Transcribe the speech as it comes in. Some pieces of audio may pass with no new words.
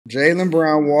Jaylen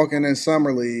Brown walking in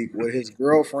summer league with his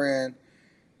girlfriend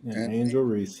And and Angel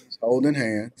Reese. holding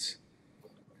hands.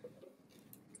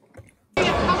 Yeah,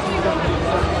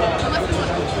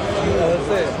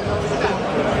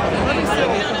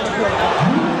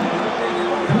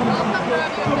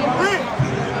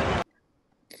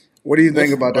 What do you think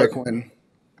What's about that, Quentin?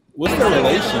 what's their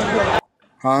relation?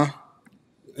 Huh?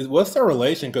 What's their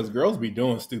relation? Because girls be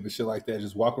doing stupid shit like that,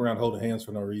 just walk around holding hands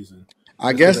for no reason,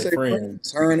 I just because guess they they friends.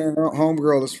 friends. Her and her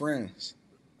homegirl is friends.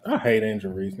 I hate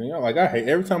Angel Reese, man. Like I hate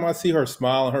every time I see her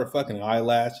smile and her fucking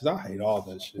eyelashes. I hate all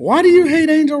that shit. Why do you hate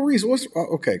Angel Reese?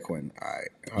 Okay, Quentin? All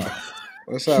right.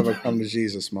 Let's have a come to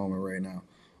Jesus moment right now.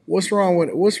 What's wrong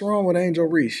with Angel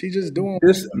Reese? She just doing.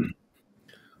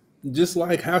 Just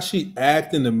like how she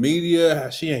act in the media, how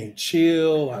she ain't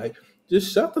chill. Like,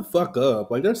 just shut the fuck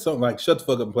up. Like, there's something like shut the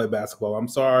fuck up and play basketball. I'm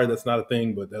sorry, that's not a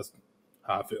thing, but that's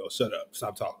how I feel. Shut up.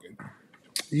 Stop talking.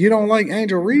 You don't like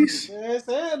Angel Reese?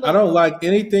 I don't like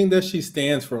anything that she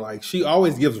stands for. Like, she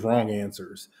always gives wrong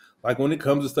answers. Like, when it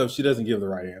comes to stuff, she doesn't give the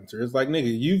right answer. It's like,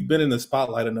 nigga, you've been in the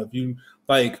spotlight enough. You,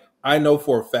 like, I know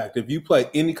for a fact, if you play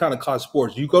any kind of college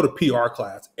sports, you go to PR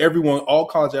class. All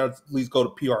college athletes go to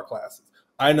PR classes.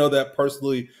 I know that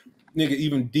personally. Nigga,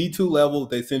 even D2 level,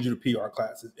 they send you to PR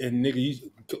classes. And nigga,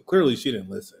 clearly she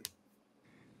didn't listen.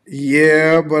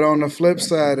 Yeah, but on the flip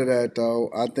side of that,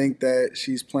 though, I think that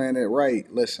she's playing it right.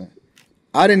 Listen,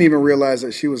 I didn't even realize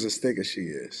that she was as thick as she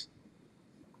is.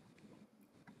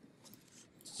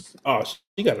 Oh,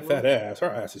 she got a fat ass.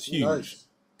 Her ass is huge. nice.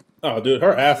 Oh, dude,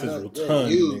 her ass is Yeah, rotund,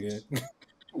 huge. nigga.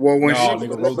 Well, when No, she That's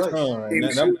nigga, was nice. rotund.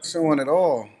 18, she was showing it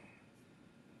all.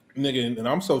 Nigga, and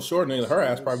I'm so short, nigga. Her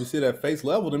ass probably sit at face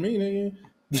level to me, nigga.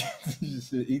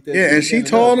 Just eat that Yeah, shit and she standing up.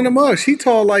 taller than up. She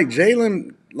tall like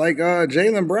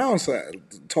Jaylen Brown size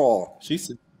tall.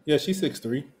 She's yeah, she's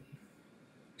 6'3".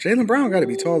 Jaylen Brown got to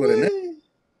be taller than that. Ooh-wee.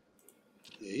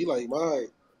 Yeah, he like mine.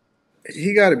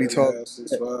 He got to be taller.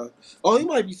 5'5", 6'5". Oh, he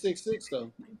might be 6'6"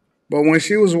 though. But when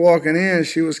she was walking in,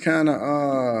 she was kind of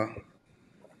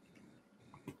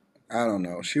I don't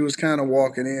know. She was kind of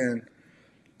walking in.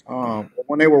 But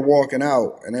when they were walking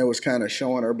out, and it was kind of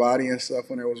showing her body and stuff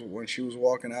when she was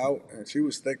walking out, and she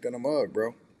was thick than a mug,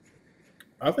 bro.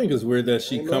 I think it's weird that I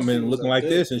she didn't know come she in was looking that like thick.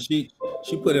 this, and she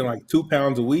put in like 2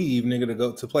 pounds of weave, nigga, to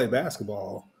go to play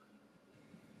basketball.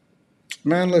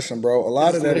 Man, listen, bro. A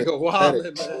lot This of that is nigga wildin',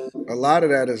 aesthetics. man. A lot of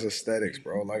that is aesthetics,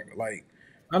 bro. Like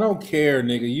I don't care,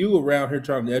 nigga. You around here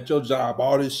trying to at your job,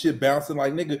 all this shit bouncing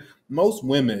like nigga. Most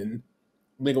women,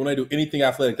 nigga, when they do anything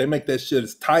athletic, they make that shit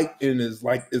as tight and as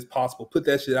like as possible. Put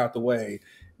that shit out the way.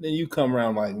 Then you come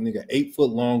around like nigga 8 foot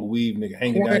long weave, nigga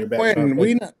hanging down your back trying to Quentin, play.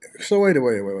 we not. So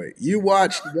wait. You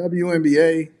watch the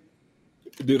WNBA,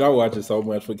 Dude, I watch it so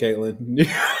much for Caitlyn.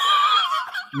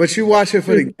 but you watch it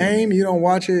for the game. You don't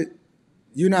watch it.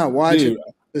 You not watching Dude,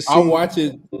 to I see. watch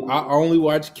it. I only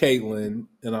watch Caitlyn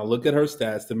and I look at her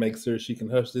stats to make sure she can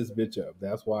hush this bitch up.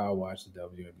 That's why I watch the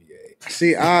WNBA.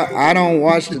 See, I don't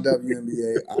watch the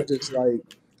WNBA. I just like.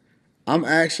 I'm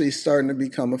actually starting to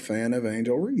become a fan of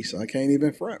Angel Reese. I can't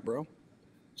even front, bro.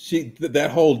 That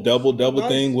whole double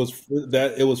thing Nice. was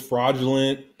that it was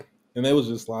fraudulent, and they was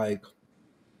just like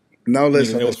No, nigga,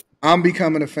 listen, it listen. was. I'm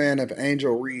becoming a fan of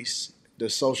Angel Reese, the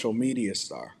social media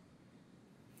star.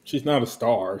 She's not a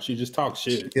star. She just talks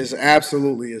She shit. is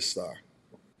absolutely a star.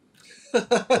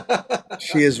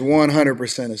 She is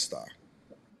 100% a star.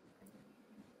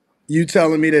 You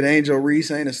telling me that Angel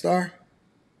Reese ain't a star?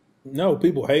 No,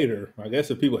 people hate her. I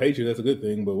guess if people hate you, that's a good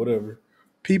thing. But whatever.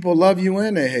 People love you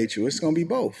and they hate you. It's gonna be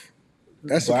both.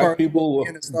 That's the Black part about being people,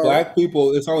 a star, right? black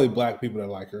people. It's only black people that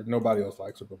like her. Nobody else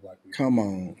likes her but black people. Come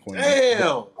on, Quentin.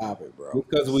 Damn. Stop it, bro.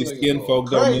 Because This we nigga skin going folk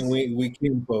don't mean crazy. we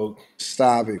kin folk.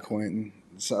 Stop it, Quentin.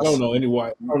 I don't know any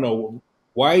white. I don't know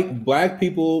black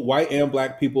people, white and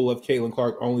black people of Caitlin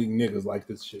Clark. Only niggas like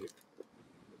this shit.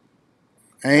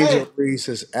 Angel Damn. Reese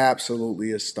is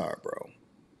absolutely a star, bro.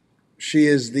 She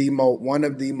is one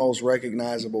of the most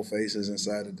recognizable faces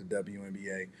inside of the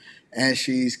WNBA, and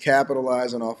she's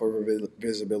capitalizing off of her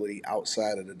visibility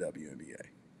outside of the WNBA.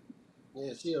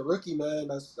 Yeah, she a rookie, man.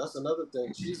 That's another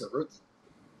thing. She's a rookie.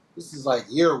 This is like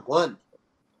year one.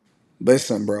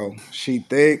 Listen, bro, she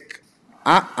thick.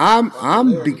 I'm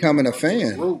Popularity becoming a going through the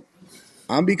fan. roof.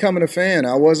 I'm becoming a fan.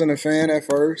 I wasn't a fan at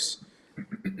first,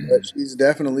 but she's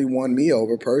definitely won me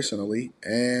over personally.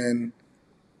 And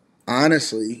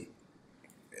honestly,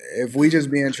 if we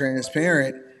just being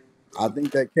transparent, I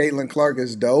think that Caitlin Clark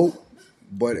is dope.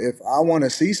 But if I want to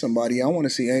see somebody, I want to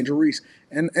see Angel Reese.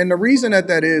 And the reason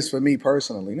that is for me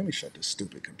personally, let me shut this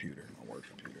stupid computer, my work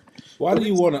computer. Why The do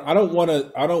you reason, want to? I don't want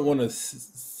to. I don't want to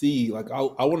see like I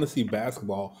want to see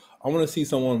basketball. I want to see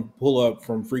someone pull up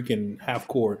from freaking half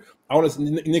court. I want to,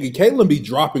 nigga, Caitlyn be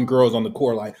dropping girls on the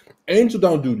court. Like, Angel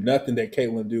don't do nothing that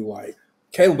Caitlyn do. Like,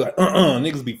 Caitlyn be like,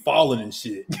 niggas be falling and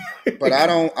shit. But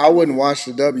I wouldn't watch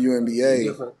the Two WNBA.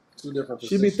 different She be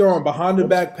positions. throwing behind the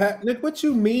back pat. Nick, what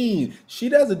you mean? She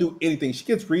doesn't do anything. She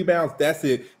gets rebounds. That's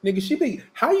it. Nigga, she be,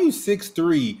 how you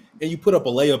 6'3" and you put up a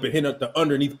layup and hit up the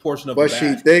underneath portion of the But she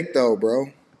basket? thick though, bro.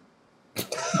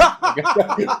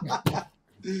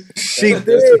 She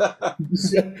thick.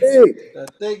 That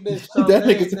thickness, That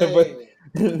nigga said, but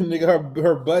man. nigga,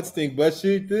 her butt stink, but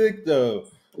she thick though.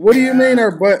 What do you mean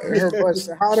her butt?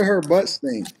 How did her butt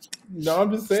stink? No,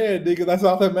 I'm just saying, nigga. That's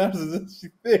all that matters is she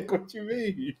thick. What you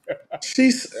mean?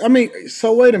 I mean,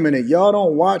 so wait a minute. Y'all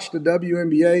don't watch the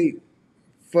WNBA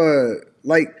for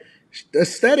like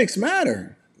aesthetics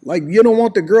matter. Like you don't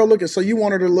want the girl looking, so you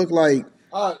want her to look like.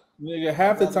 Nigga,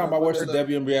 half the time I watch the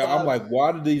WNBA, I'm like,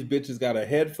 why do these bitches got a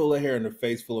head full of hair and a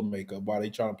face full of makeup while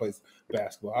they trying to play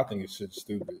basketball? I think it's shit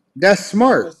stupid. That's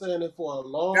smart. I've been saying it for a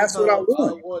long That's time. what I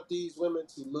want. I want these women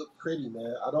to look pretty,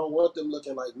 man. I don't want them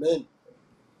looking like men.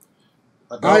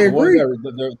 I agree.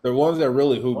 The ones that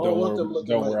really hoop I don't want them don't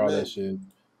looking wear like all men. that shit.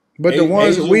 But the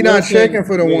ones Asia we not Wilson, checking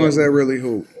for the nigga, ones that really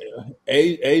hoop.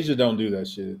 Asia don't do that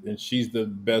shit, and she's the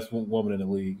best woman in the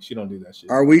league. She don't do that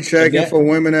shit. Are we checking for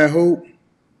women that hoop?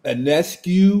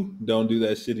 Anescu don't do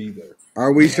that shit either.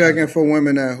 Are we checking for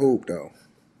women that hoop though?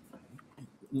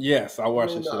 Yes, I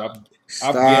watch that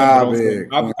shit.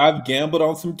 I've gambled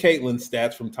on some Caitlyn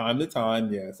stats from time to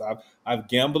time. Yes, I've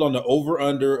gambled on the over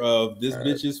under of this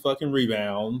bitch's fucking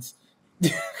rebounds.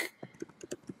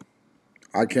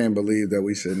 I can't believe that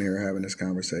we sitting here having this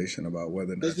conversation about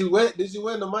whether or not. Did you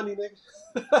win the money, nigga?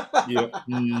 Yeah.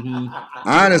 Mm-hmm.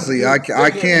 Honestly, I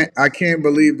can't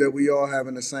believe that we all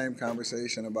having the same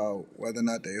conversation about whether or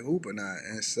not they hoop or not,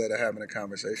 instead of having a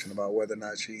conversation about whether or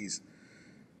not she's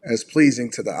as pleasing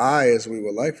to the eye as we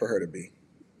would like for her to be.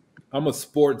 I'm a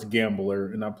sports gambler,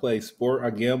 and I play sport. I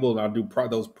gamble, and I do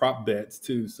those prop bets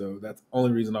too. So that's the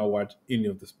only reason I watch any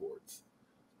of the sports.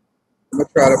 I'm gonna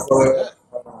try to pull it up.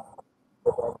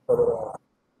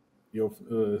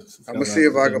 I'm gonna see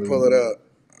if I can pull it up.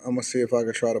 I'm gonna see if I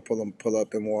can try to pull up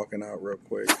them walking out real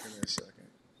quick. Give me a second.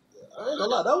 I ain't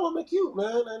gonna lie, that woman cute,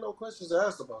 man. Ain't no questions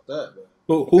asked about that, man.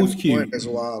 Who's cute?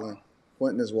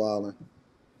 Quentin is wilding.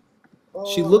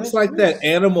 She looks like that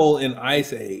animal in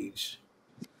Ice Age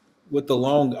with the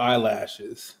long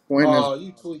eyelashes.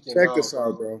 You tweaking. Check this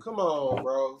out, bro. Come on,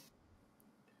 bro.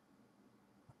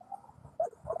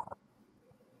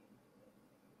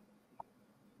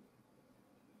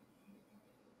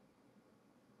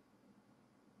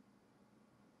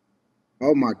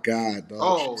 Oh my God,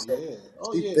 dog.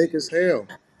 She's thick as hell.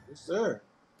 Yes, sir.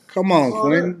 Come on,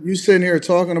 Quentin. You sitting here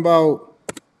talking about.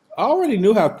 I already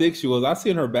knew how thick she was. I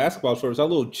seen her basketball shorts. Her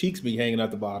little cheeks be hanging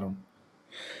at the bottom.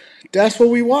 That's what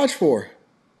we watch for.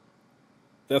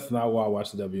 That's not why I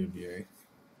watch the WNBA.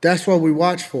 That's what we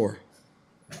watch for.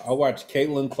 I watch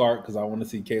Caitlin Clark because I want to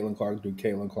see Caitlin Clark do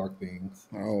Caitlin Clark things.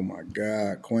 Oh my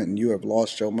God, Quentin, you have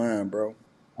lost your mind, bro.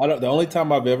 The only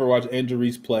time I've ever watched Angel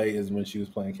Reese play is when she was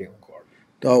playing Caitlin Clark.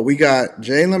 Dog, we got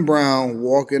Jaylen Brown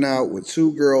walking out with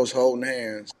two girls holding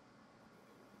hands.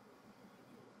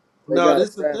 No, this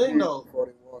is the thing though. Before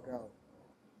they walk out.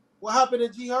 What happened to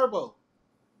G Herbo?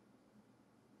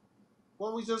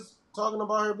 Weren't we just talking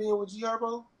about her being with G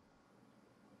Herbo?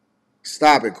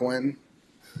 Stop it, Quentin.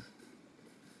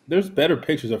 There's better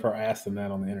pictures of her ass than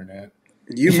that on the internet.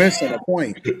 You missing a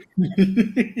point.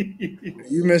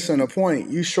 You missing a point.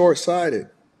 You short-sighted.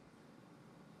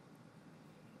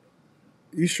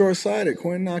 You short-sighted,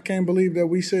 Quentin. I can't believe that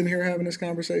we sitting here having this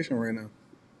conversation right now.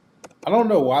 I don't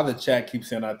know why the chat keeps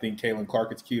saying I think Caitlin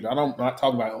Clark is cute. I'm not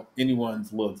talking about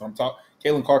anyone's looks. I'm talking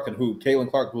Caitlin Clark and who? Caitlin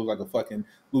Clark looks like a fucking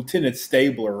Lieutenant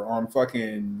Stabler on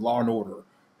fucking Law and Order.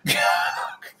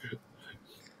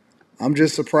 I'm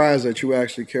just surprised that you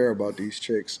actually care about these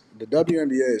chicks. The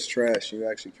WNBA is trash. You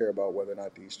actually care about whether or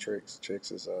not these chicks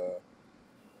is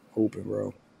hooping,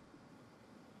 bro.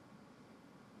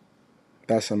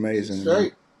 That's amazing.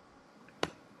 Straight.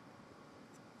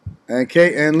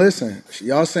 And listen,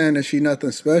 y'all saying that she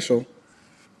nothing special.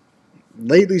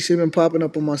 Lately, she been popping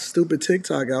up on my stupid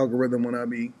TikTok algorithm when I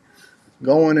be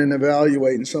going and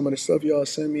evaluating some of the stuff y'all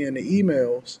send me in the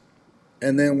emails.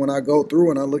 And then when I go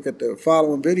through and I look at the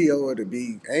following video, it'd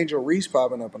be Angel Reese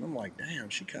popping up, and I'm like, damn,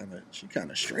 she kind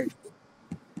of straight.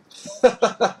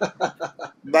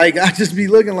 Like I just be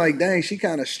looking like, dang, she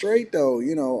kind of straight though,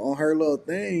 on her little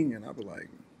thing, and I be like,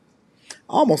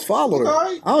 I almost followed her.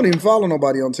 Right. I don't even follow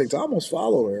nobody on TikTok. I almost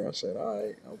followed her. I said, all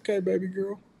right, okay, baby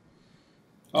girl.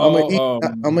 I'm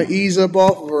gonna ease up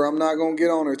off of her. I'm not gonna get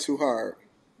on her too hard.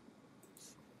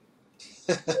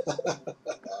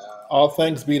 All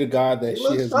thanks be to God that He she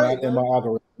looks is straight, not in my man.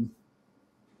 algorithm.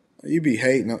 You be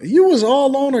hating her. You was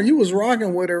all on her. You was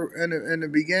rocking with her in the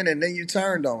beginning. Then you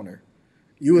turned on her.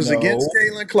 You was against No,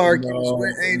 Caitlin Clark. You was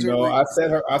with no, Angel no. I Reese. said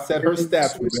her. I said her And then you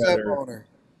stats were switched up better. on her.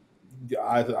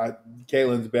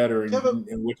 Kaylin's better, Kevin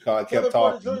in which I kept Kevin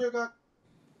Porter talking. Jr. got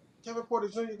Kevin Porter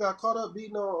Jr. got caught up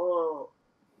beating on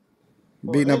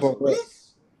Beating up on Angel what? Reese.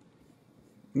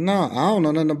 No, I don't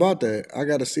know nothing about that. I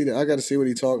gotta see that. I gotta see what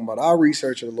he's talking about. I'll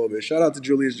research it a little bit. Shout out to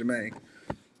Julius Jermaine.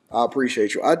 I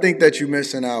appreciate you. I think that you're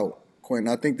missing out,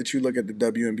 Quentin. I think that you look at the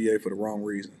WNBA for the wrong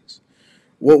reasons.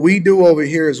 What we do over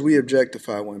here is we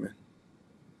objectify women.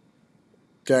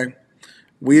 Okay,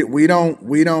 we don't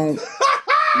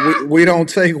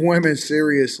take women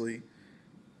seriously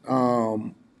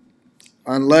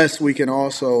unless we can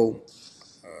also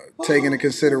take into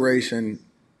consideration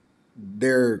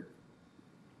their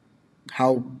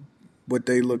how what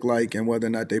they look like and whether or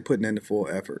not they're putting in the full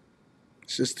effort.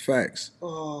 It's just the facts.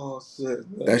 Oh shit,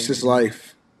 That's man. just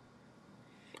life.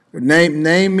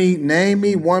 Name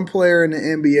me one player in the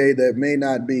NBA that may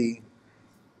not be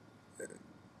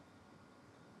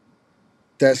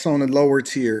that's on the lower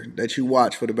tier that you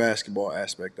watch for the basketball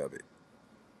aspect of it.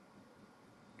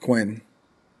 Quentin.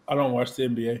 I don't watch the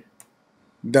NBA.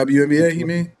 WNBA, you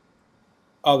mean?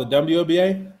 Oh, the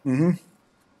WNBA. Mm-hmm.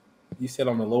 You said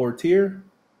on the lower tier.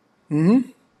 Mm-hmm.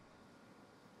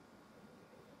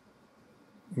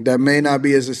 That may not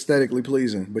be as aesthetically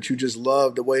pleasing, but you just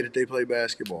love the way that they play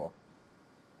basketball.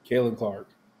 Kaylin Clark.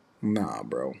 Nah,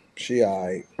 bro. She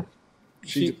alright.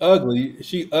 She ugly.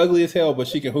 She ugly as hell, but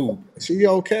she can hoop. She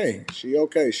okay. She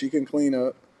okay. She can clean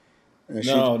up. And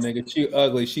she No, nigga, she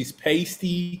ugly. She's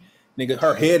pasty. Nigga,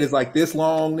 her head is like this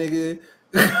long, nigga.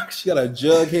 She got a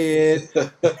jug head.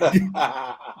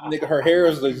 Nigga, her hair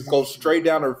is like, just goes straight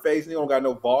down her face. Nigga don't got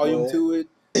no volume to it.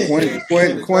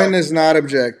 Quentin is not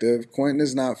objective. Quentin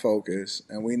is not focused,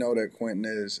 and we know that Quentin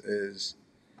is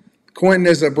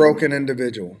a broken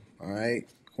individual. All right,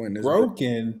 Quentin is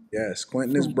broken. Yes,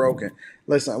 Quentin is broken.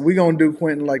 Listen, we gonna do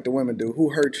Quentin like the women do.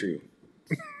 Who hurt you?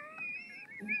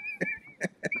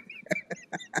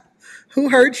 Who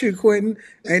hurt you, Quentin?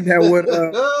 Ain't that what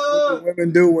the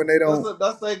women do when they don't?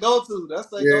 That's their go-to. That's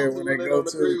their Yeah, go-to when when they they go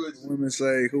don't agree to with you. women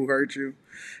say, "Who hurt you?"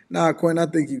 Nah, Quentin,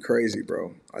 I think you crazy,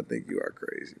 bro. I think you are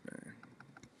crazy, man.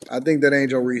 I think that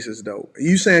Angel Reese is dope.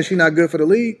 You saying she not good for the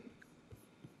league?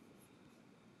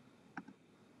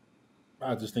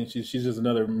 I just think she's just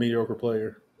another mediocre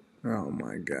player. Oh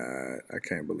my god, I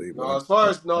can't believe what No, as far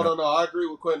as no, I agree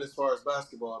with Quentin as far as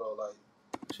basketball though. Like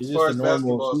She's as just far a as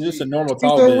normal. basketball, She's just a she normal She's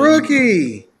tall a bitch.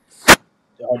 rookie.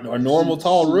 A normal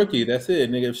tall rookie. That's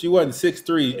it, nigga. If she wasn't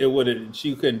 6'3", it wouldn't.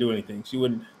 She couldn't do anything. She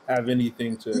wouldn't have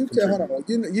anything to Hold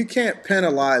contribute. on. You can't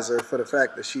penalize her for the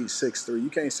fact that she's 6'3". You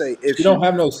can't say if She she don't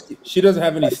have no. She doesn't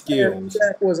have any like saying skills.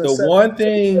 Shaq wasn't The 7 foot one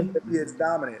thing. that he is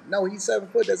dominant. No, he's 7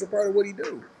 foot. That's a part of what he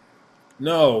do.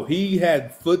 No, he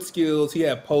had foot skills. He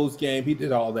had post game. He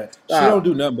did all that. She don't Stop.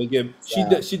 do nothing but give.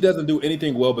 Stop. She doesn't do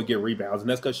anything well but get rebounds, and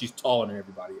that's because she's taller than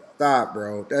everybody else. Stop,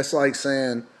 bro. That's like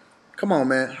saying, come on,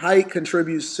 man. Height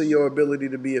contributes to your ability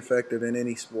to be effective in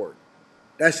any sport.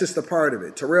 That's just a part of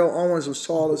it. Terrell Owens was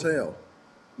tall as hell.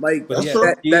 Like But he that's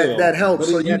had true. that skill. helps.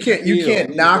 But So he you had can't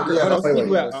skill. knock her. Hold on, wait, Think wait.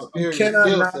 He had about. a You superior cannot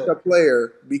skill knock set. a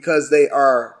player because they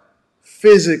are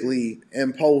physically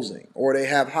imposing or they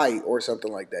have height or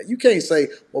something like that. You can't say,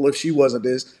 well, if she wasn't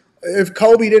this, if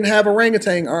Kobe didn't have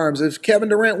orangutan arms, if Kevin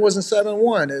Durant wasn't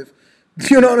 7'1",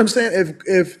 if you know what I'm saying,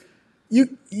 if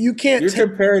you can't You're take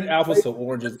comparing apples to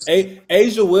oranges.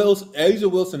 Asia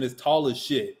Wilson is tall as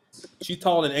shit. She's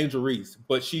taller than Angel Reese,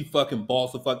 but she fucking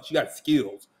balls the fuck. She got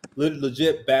skills,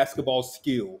 legit basketball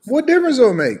skills. what difference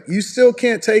will it make? You still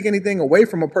can't take anything away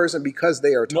from a person because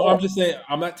they are No, I'm tall. just saying.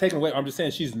 I'm not taking away. I'm just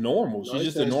saying she's normal. No, She's he's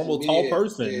just a saying she's normal tall mid. Yeah,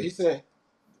 person. he's saying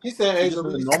She's just Angel a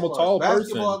Reese as normal far as tall person.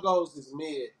 basketball goes is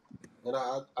mid, and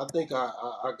I think I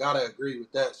gotta agree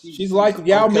with that. She's She's like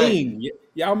Yao okay. Ming.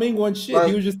 Yao Ming wasn't shit. He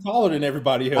Like was just taller than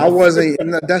everybody I else. wasn't.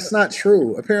 No, that's not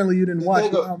true. Apparently, you didn't the watch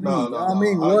thing of Yao no Ming. no no, Yao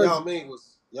Yao Ming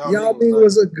was Ming nice.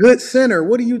 was a good center.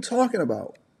 What are you talking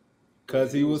about? Yeah,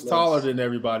 Because he he was was taller nice. than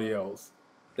everybody else.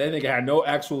 That nigga had no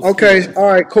actual Okay, skills. all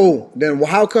right, cool. Then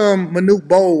how come Manute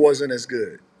Bol wasn't as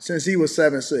good since he was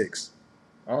 7'6"?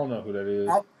 I don't know who that is.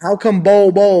 How come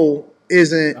Bol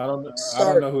isn't I don't. I don't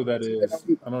start? know who that is.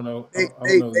 I don't know. They, I don't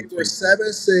they, know they these were people.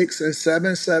 7'6" and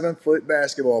 7'7"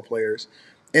 basketball players,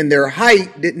 and their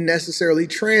height didn't necessarily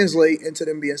translate into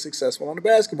them being successful on the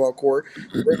basketball court.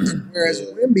 Yeah,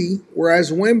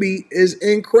 Whereas Wemby is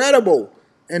incredible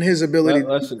in his ability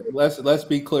Let, to be let's great. let's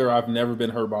be clear. I've never been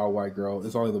hurt by a white girl.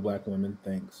 It's only the black women.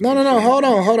 Thanks. No, no, no.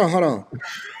 Appreciate it. Hold on.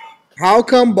 How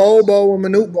come Bobo and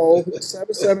Manute Bol, who's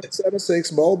 7'7",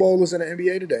 7'6", Bobo is in the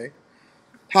NBA today?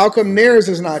 How come theirs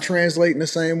is not translating the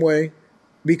same way?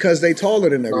 Because they taller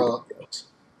than everybody No, else.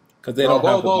 Because they no, don't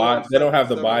have Bo the Bo gonna body. be They don't have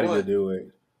the seven body to one. do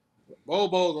it. Bo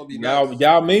Bo gonna be Yao nice.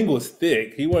 Yao Ming was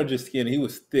thick. He wasn't just skinny. He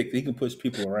was thick. He can push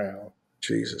people around.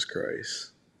 Jesus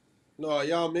Christ. No,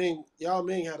 Yao Ming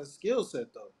had a skill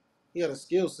set though. He had a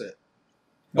skill set.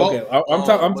 Okay, Bo, I'm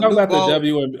talking Manute about the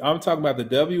Bol. I'm talking about the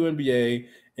WNBA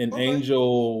and Okay,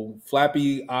 Angel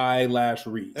Flappy Eyelash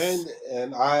Reese.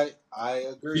 and I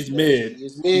agree She's that she mid.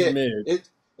 is She's mid. mid.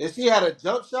 If she had a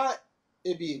jump shot,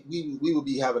 we would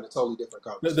be having a totally different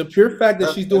The conversation. pure fact that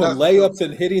she's And doing that's the truth. layups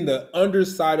and hitting the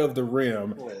underside of the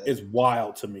rim Yeah. is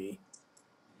wild to me.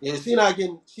 Yeah, she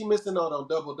missing out on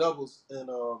double doubles and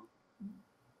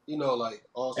like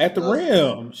all she At the does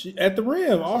is rim, at the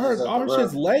rim, she's just at all the her rim.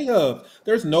 shit's layups.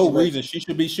 There's no She makes reason she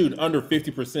should be shooting under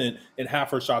 50% and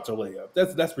half her shots are layups.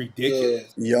 That's yeah.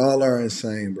 ridiculous. Y'all are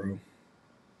insane, bro.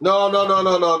 No.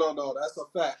 That's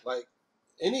a fact. Like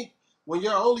any when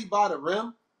you're only by the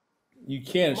rim, You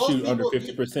can't most shoot under people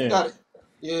you got 50%. it.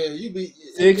 Yeah, it should be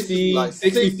 60, like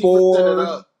 60% and 64.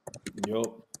 up.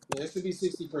 Yup. Yeah, it should be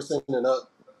 60% and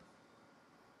up.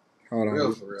 Hold on. Real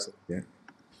Give me for a real. second.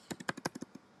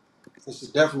 It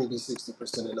should definitely be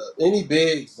 60% and up. Any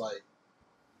bigs like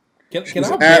Can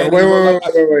She's I ban wait, you? wait, Like,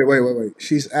 wait, wait, wait, wait, wait, wait.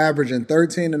 She's averaging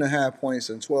 13 and a half points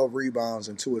and 12 rebounds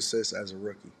and 2 assists as a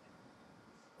rookie.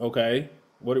 okay.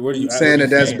 What are You you saying that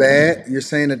that's saying? bad? You're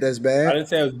saying that that's I bad? didn't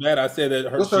say it was bad. I said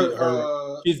that what's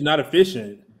her she's not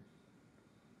efficient.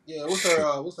 Shit, what's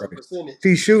her Christ. percentage?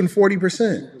 She's shooting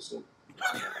 40%. 60%.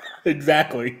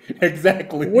 Exactly.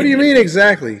 What do you mean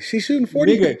exactly? She's shooting 40%.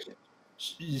 Nigga,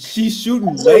 she's shooting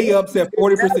As a layups rookie, at she's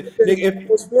 40%. averaging Nigga,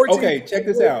 almost 14 okay, check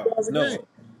this out. rebounds a No, game.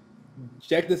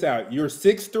 check this out. You're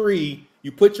 6'3",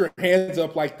 you put your hands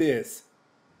up like this,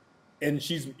 and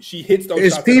she hits those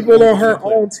It's shots at a people on 40% her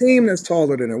clip. own team that's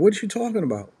taller than her. What are you talking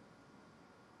about?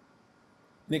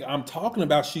 Nigga, I'm talking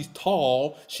about she's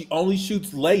tall, she only shoots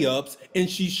layups, and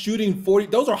she's shooting 40.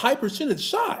 Those are high percentage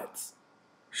shots.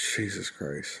 Jesus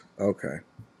Christ. Okay.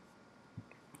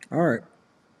 All right.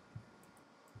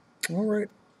 All right.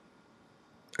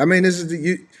 I mean, this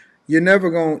is you're never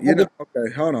going. You know.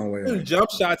 Okay. Hold on. Wait a minute. Jump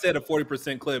shots at a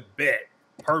 40% clip, bet.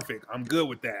 Perfect. I'm good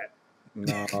with that.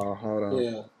 No. Hold on.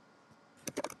 Yeah.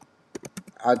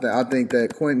 I think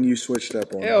that Quentin, you switched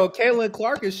up on that. Hell, Caitlin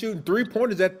Clark is shooting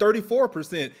 3-pointers at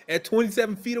 34% at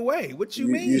 27 feet away. What you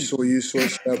mean? You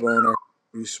switched up on her.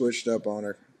 You switched up on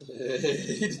her.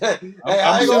 Hey, I'm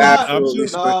I ain't gonna shooting. lie. I'm Absolutely shooting.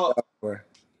 switched No, up on her.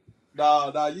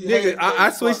 no, you Nigga, hated when I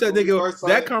we switched first that when we nigga. first That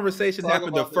started conversation talking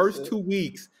happened the about this first shit. 2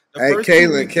 weeks. The Hey, first 2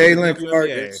 weeks of the Caitlin Clark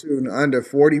WNBA. is shooting under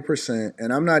 40%,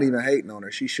 and I'm not even hating on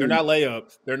her. They're not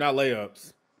layups. They're not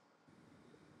layups.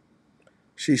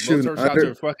 She's Most shooting of her shots under.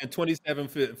 are fucking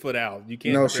 27 foot out. You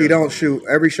can't No, she compare the don't two. shoot.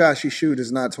 Every shot she shoot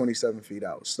is not 27 feet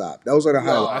out. Stop. Those are the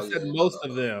highlights. I No, said yeah, most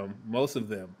of them. Most of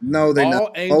them. No, they're not.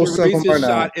 All Angel Most of them are Reese's not.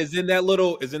 shot is in that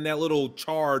little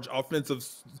charge offensive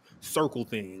circle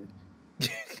thing.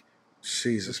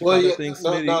 Jesus Just Christ. try Well, to yeah, think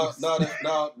no, Smitty.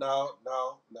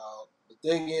 no. The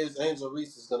thing is, Angel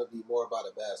Reese is gonna be more about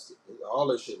a basket. All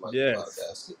her shit might be about a Yes.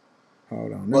 basket,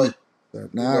 Hold on. Let me. but you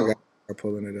Now I got know, her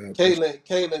pulling it up.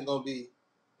 Caitlyn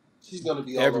she's gonna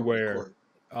be all over the Everywhere. court.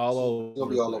 All She's over gonna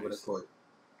the be all over the place. court.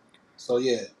 So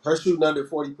yeah, her shooting under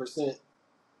 40%.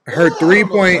 Her I don't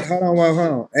know if 3-point. that's Hold on. Hold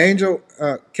on. Angel.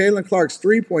 Caitlin Clark's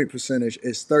 3-point percentage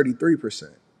is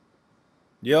 33%.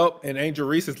 Yep. And Angel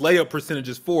Reese's layup percentage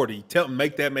is 40.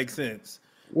 Make that make sense.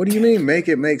 What do you mean? Make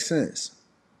it make sense.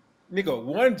 Nigga,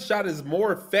 one shot is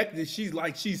more effective. She's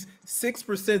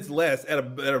 6% less at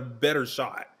a better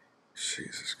shot.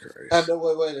 Jesus And Christ. no,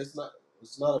 wait.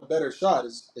 It's not a better shot.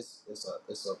 It's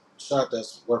a shot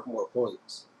that's worth more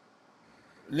points.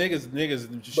 Niggas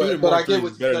shooting But more I get threes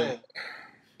what is you're better. saying.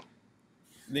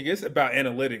 Nigga, it's about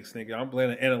analytics, nigga. I'm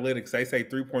playing analytics. They say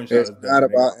 3-point shot It's is not better,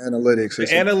 nigga. about analytics. The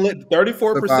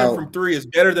 34% About. from 3 is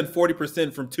better than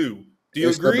 40% from 2. Do you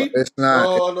It's about. agree? It's not.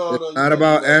 No, no, It's no. You not can't do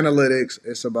about that. analytics.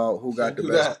 It's about who You got can't the do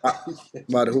best. that. You can't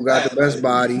About do who got the that. best Like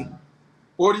body.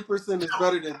 40% is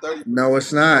better than 30%. No,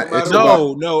 it's No not. It's matter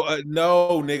about. what.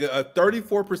 No, nigga. A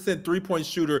 34% 3-point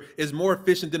shooter is more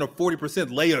efficient than a 40%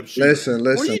 layup shooter. Listen, What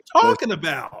are listen, you listen. talking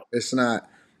about? It's not.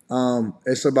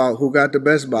 It's about who got the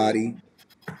best body,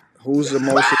 who's the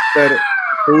most aesthetic,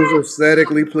 who's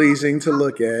aesthetically pleasing to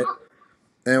look at,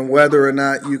 and whether or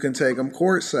not you can take them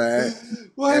courtside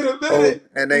and Wait a minute.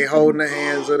 they holding the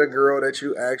hands of the girl that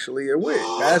you actually are with.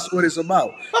 That's what it's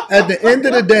about. At the end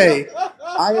of the day,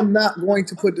 I am not going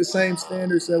to put the same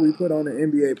standards that we put on the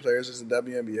NBA players as the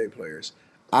WNBA players.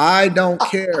 I don't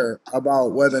care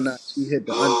about whether or not she hit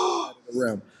the underside of the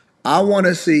rim. I want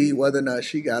to see whether or not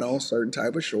she got on certain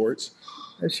type of shorts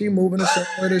and she moving the same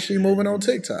way that she moving on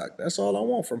TikTok. That's all I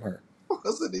want from her.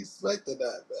 Wasn't expecting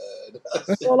that, man. That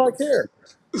That's shit all I was. care.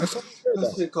 That's all I care That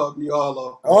about. shit caught me all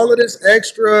off All of guard, this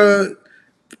extra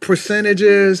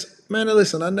percentages, man.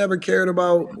 Listen, I never cared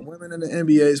about women in the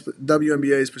NBA's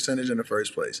WNBA's percentage in the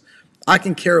first place. I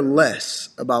can care less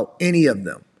about any of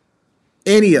them.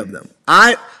 Any of them.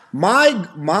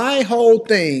 My whole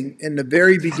thing in the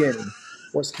very beginning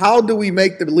was how do we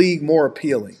make the league more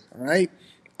appealing? All right.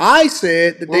 I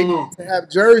said that they need man. to have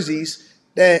jerseys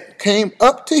that came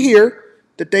up to here,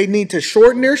 that they need to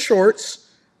shorten their shorts,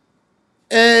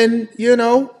 and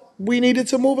we needed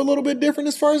to move a little bit different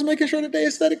as far as making sure that they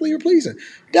aesthetically are pleasing.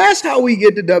 That's how we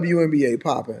get the WNBA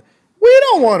popping. We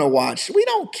don't want to watch. We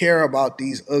don't care about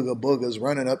these Ooga Boogers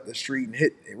running up the street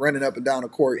and running up and down the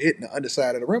court, hitting the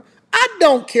underside of the rim. I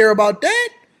don't care about that.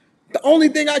 The only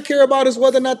thing I care about is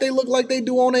whether or not they look like they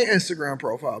do on their Instagram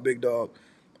profile, big dog.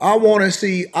 I want to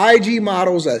see IG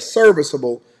models that's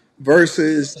serviceable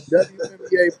versus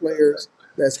WNBA players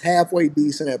that's halfway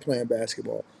decent at playing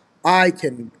basketball. I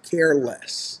can care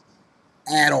less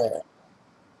at all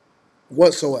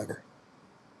whatsoever.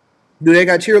 Do they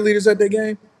got cheerleaders at their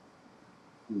game?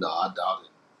 No, I doubt it.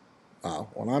 Oh,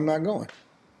 well, I'm not going.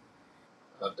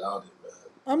 I doubt it, man.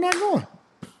 I'm not going.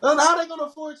 And how they gonna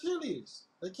afford cheerleaders?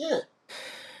 They can't.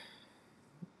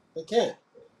 They can't.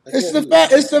 They It's can't the do it.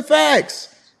 fact. It's the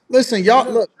facts. Listen, You y'all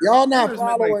know, look. Y'all not cheerleaders make like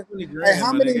following. 20 Hey, grand,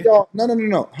 how my many of nigga. y'all? No, no, no,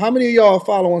 no. How many of y'all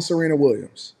following Serena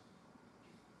Williams?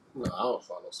 No, I don't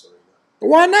follow Serena.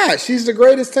 Why not? She's the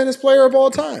greatest tennis player of all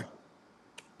time.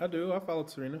 I do. I follow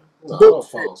Serena. No, I don't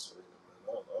Bullshit. follow Serena,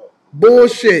 man. I don't.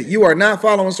 Bullshit. You are not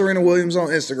following Serena Williams on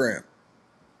Instagram.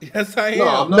 Yes, I No,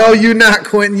 I'm am. No, not. you not,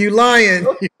 Quentin. You lying.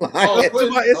 You Oh, Go lying. to quit.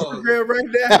 my Oh, Instagram right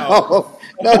now. No,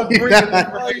 no, I'll you bring it up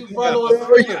not. why are you right now. following No,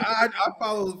 Serena? I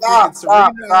follow freaking stop,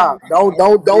 stop, Serena. stop. I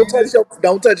follow Venus.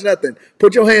 Don't touch nothing.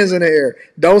 Put your hands in the air.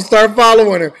 Don't start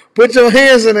following her. Put your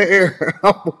hands in the air.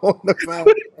 I'm on the phone.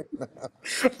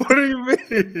 What do you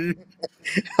mean?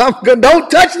 Don't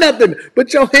touch nothing.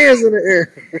 Put your hands in the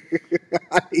air.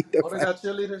 I need the Oh, they fact.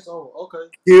 got cheerleaders. Oh, okay.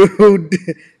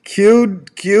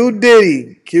 Q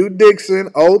Diddy, Q Dixon,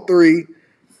 '03.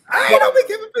 I ain't don't be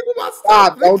giving people my stuff,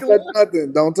 Stop. Don't touch Nicola.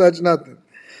 nothing. Don't touch nothing.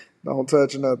 Don't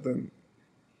touch nothing.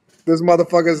 This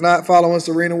motherfucker is not following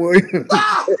Serena Williams.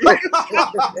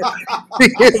 He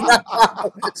is not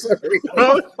following Serena.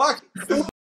 What the fuck?